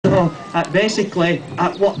So basically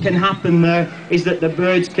what can happen there is that the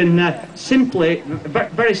birds can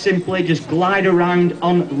very simply just glide around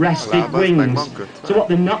on rested wings. So what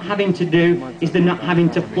they're not having to do is they're not having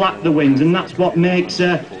to flap the wings, and that's what makes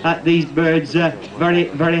these birds very,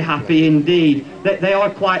 very happy indeed. They are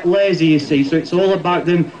quite lazy, you see, so it's all about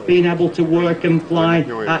them being able to work and fly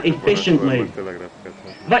efficiently.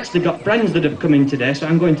 I've actually got friends that have come in today, so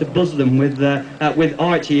I'm going to buzz them with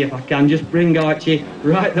Archie if I can. Just bring Archie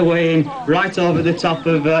right the way in, right over the top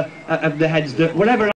of the heads, whatever.